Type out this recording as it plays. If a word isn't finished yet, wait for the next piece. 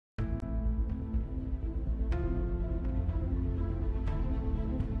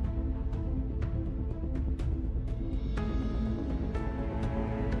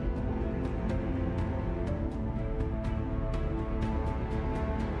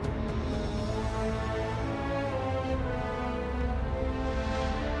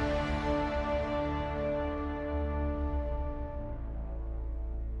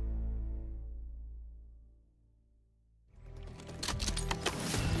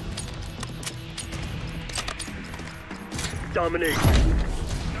Domination.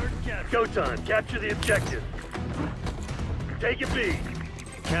 Go time. Capture the objective. Take it B.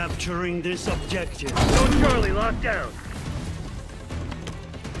 Capturing this objective. Go Charlie, lock down.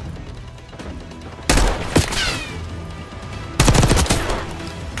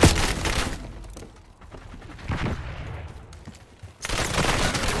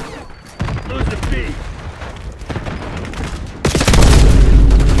 Losing B.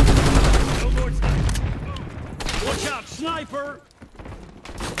 No more sniper. Watch out, sniper!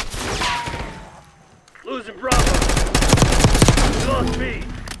 Losing Bravo. We lost B.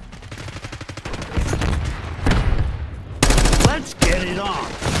 Let's get it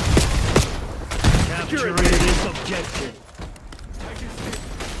on. Capturing this objective.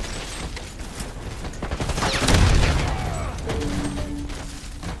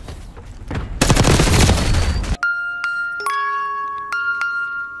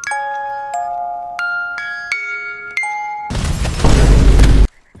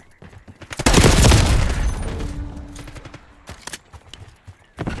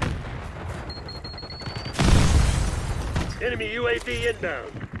 Enemy UAV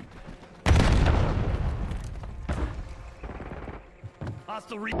inbound.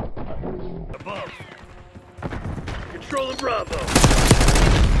 Hostile above. Controlling Bravo.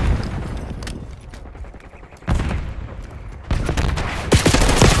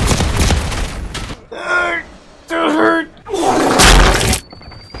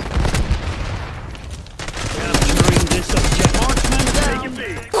 Capturing this objective. Marksman down. Taking B.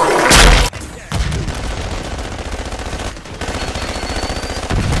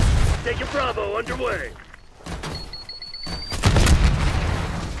 Taking Bravo underway.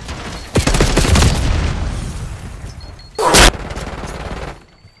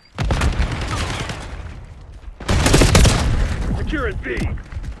 Securing B.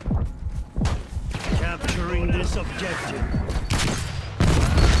 Capturing this objective.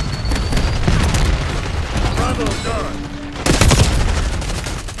 Bravo gone.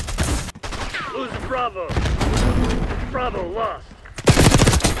 Losing Bravo. Bravo lost.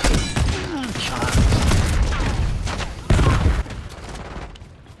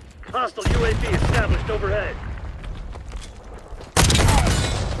 Hostile UAV established overhead.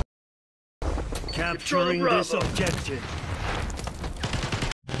 Capturing this objective.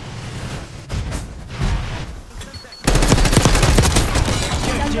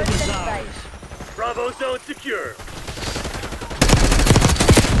 Objective is ours. Bravo zone secure.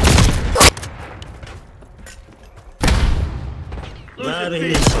 That Losing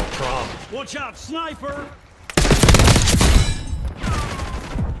B. is a problem. Watch out, sniper!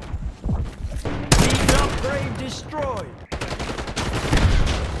 Need upgrade destroyed.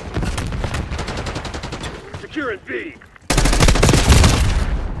 Securing B.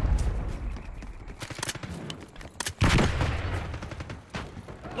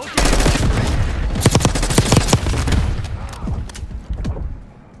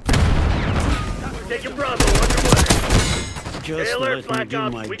 Taking Bravo underway. Just Stay alert, let me Black do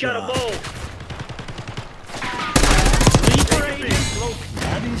Ops. my We got a job. mole. Taking B.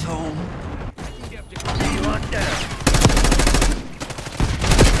 Daddy's home. B locked down.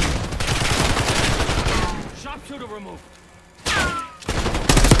 Sharpshooter removed.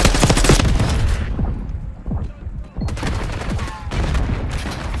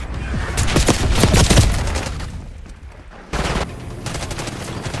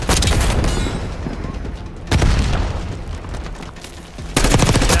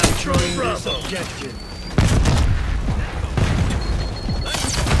 Capturing this objective.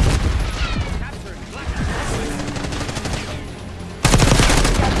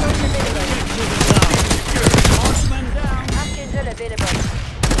 Marksman down. Archangel available.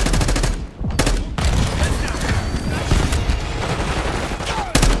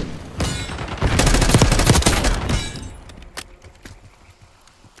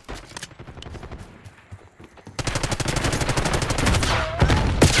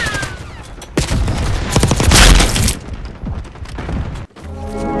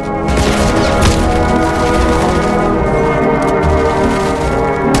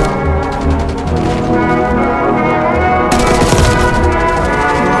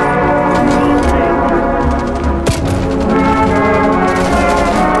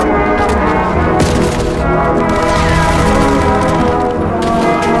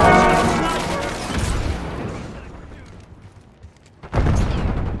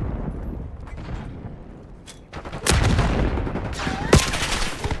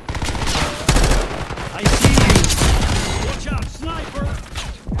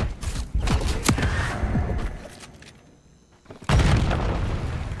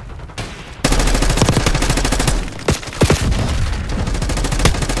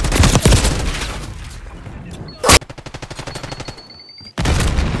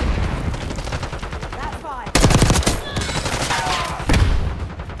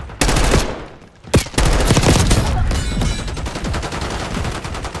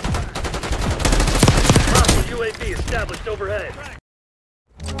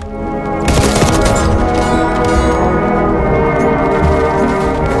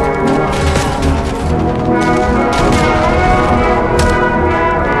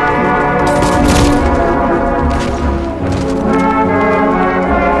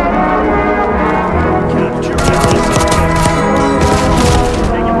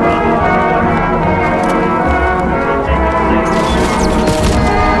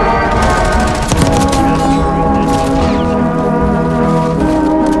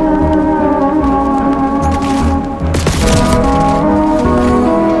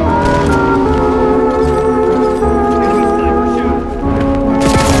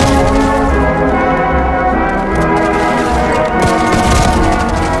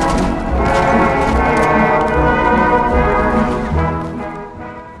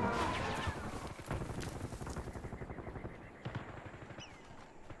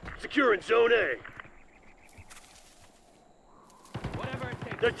 securing Zone A. Whatever it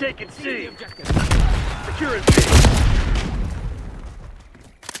takes. They're taking Seize C. the objective. Securing C.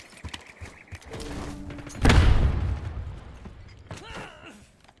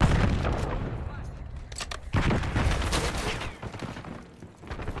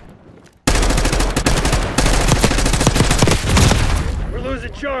 We're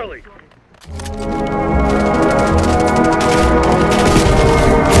losing Charlie.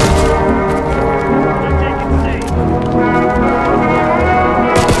 They're taking C.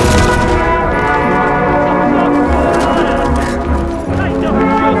 Tighten up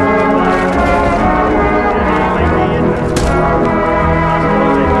your drill supply. UAV inbound.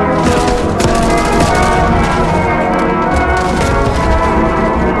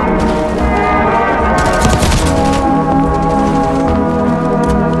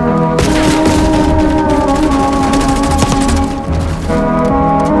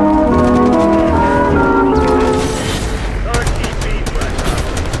 RTB, Black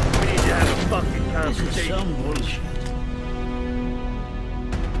Ops. We need to have a fucking This is conversation. some bullshit.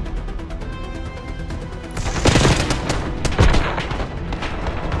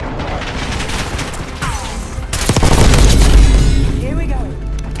 Here we go.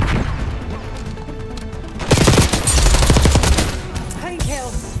 Pain kill.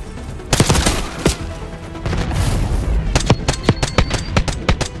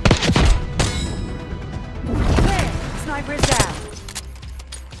 Clear. Sniper is down.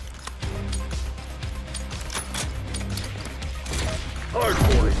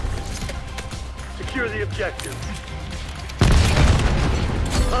 Hardpoint. Secure the objective.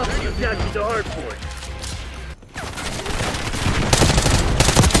 Hostile captured the hardpoint.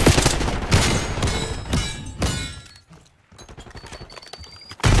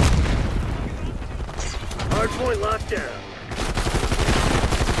 Hardpoint locked down.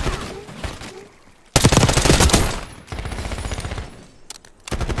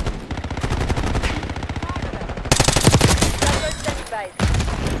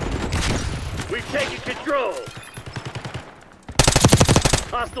 We've taken control.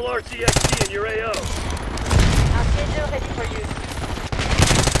 Hostile RCXD in your AO. Archangel ready for use.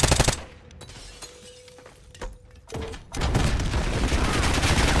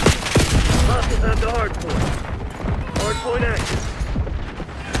 Hostiles have the hardpoint. Hardpoint active.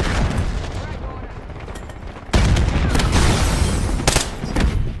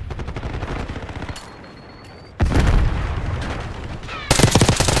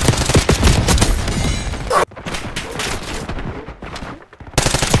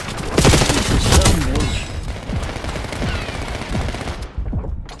 Some bullshit.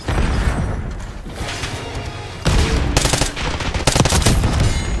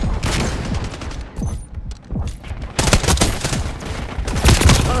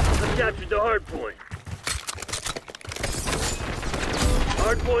 Hostiles have captured the hardpoint.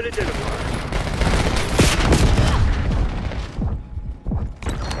 Hardpoint identified.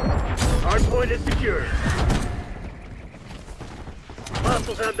 Hardpoint is secure.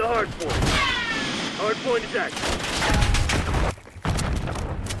 Hostiles have the hardpoint. Hardpoint is active.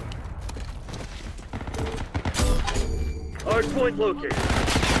 Hardpoint located.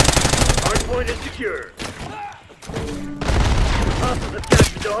 Hardpoint is secure. Hostiles have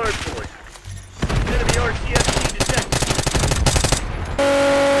captured the hardpoint. Enemy RCXD detected.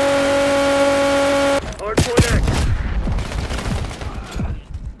 Hardpoint active.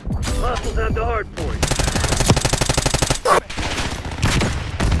 Hostiles have the hardpoint.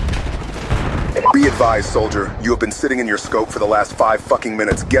 Be advised, soldier. You have been sitting in your scope for the last 5 fucking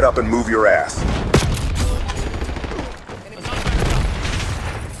minutes. Get up and move your ass.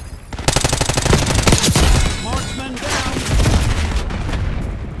 Marksman down.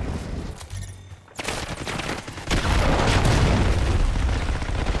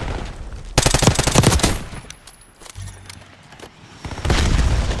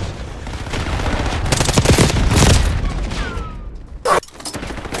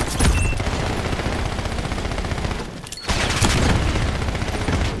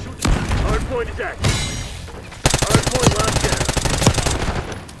 Hardpoint is active. Hardpoint locked down.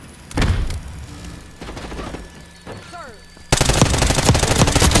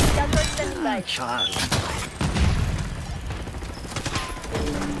 Child.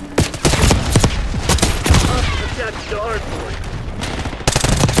 Hostiles have captured the hardpoint.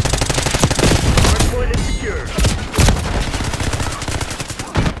 Hardpoint is secure.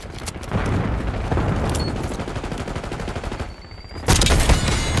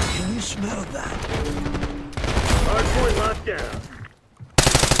 Can you smell that? Hardpoint locked down.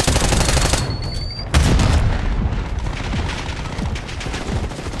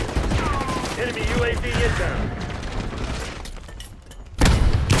 UAV inbound.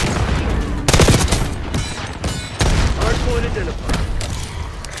 Hardpoint identified.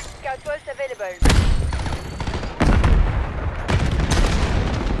 Scout post available.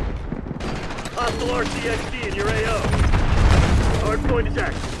 Hostile RCXD in your AO. Hardpoint is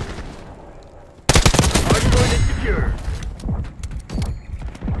active. Hardpoint is secure.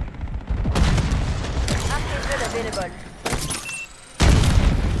 Archangel available.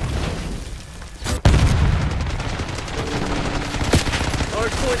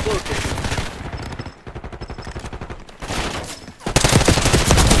 Hardpoint located.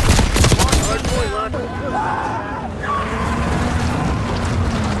 Hardpoint locked.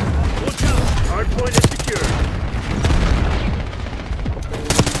 Look out! Hardpoint is secure.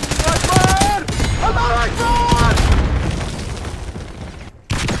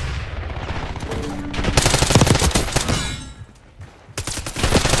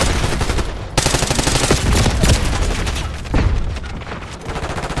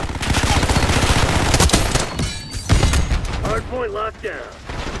 Hardpoint locked down.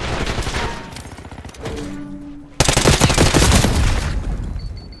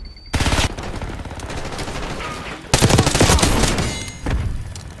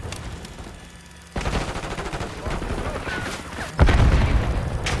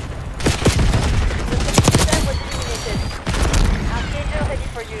 That was eliminated. Archangel ready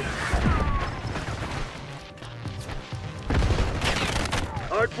for use.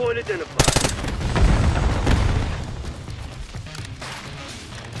 Hardpoint identified.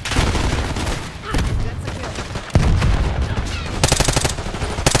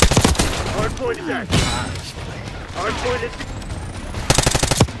 Hardpoint is active. Hardpoint is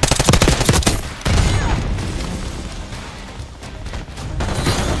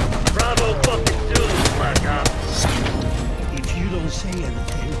Bravo fucking Zulu, Black Ops. If you don't say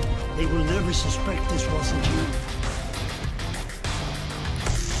anything, they will never suspect this wasn't you.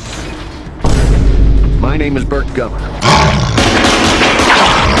 My name is Burt Gummer.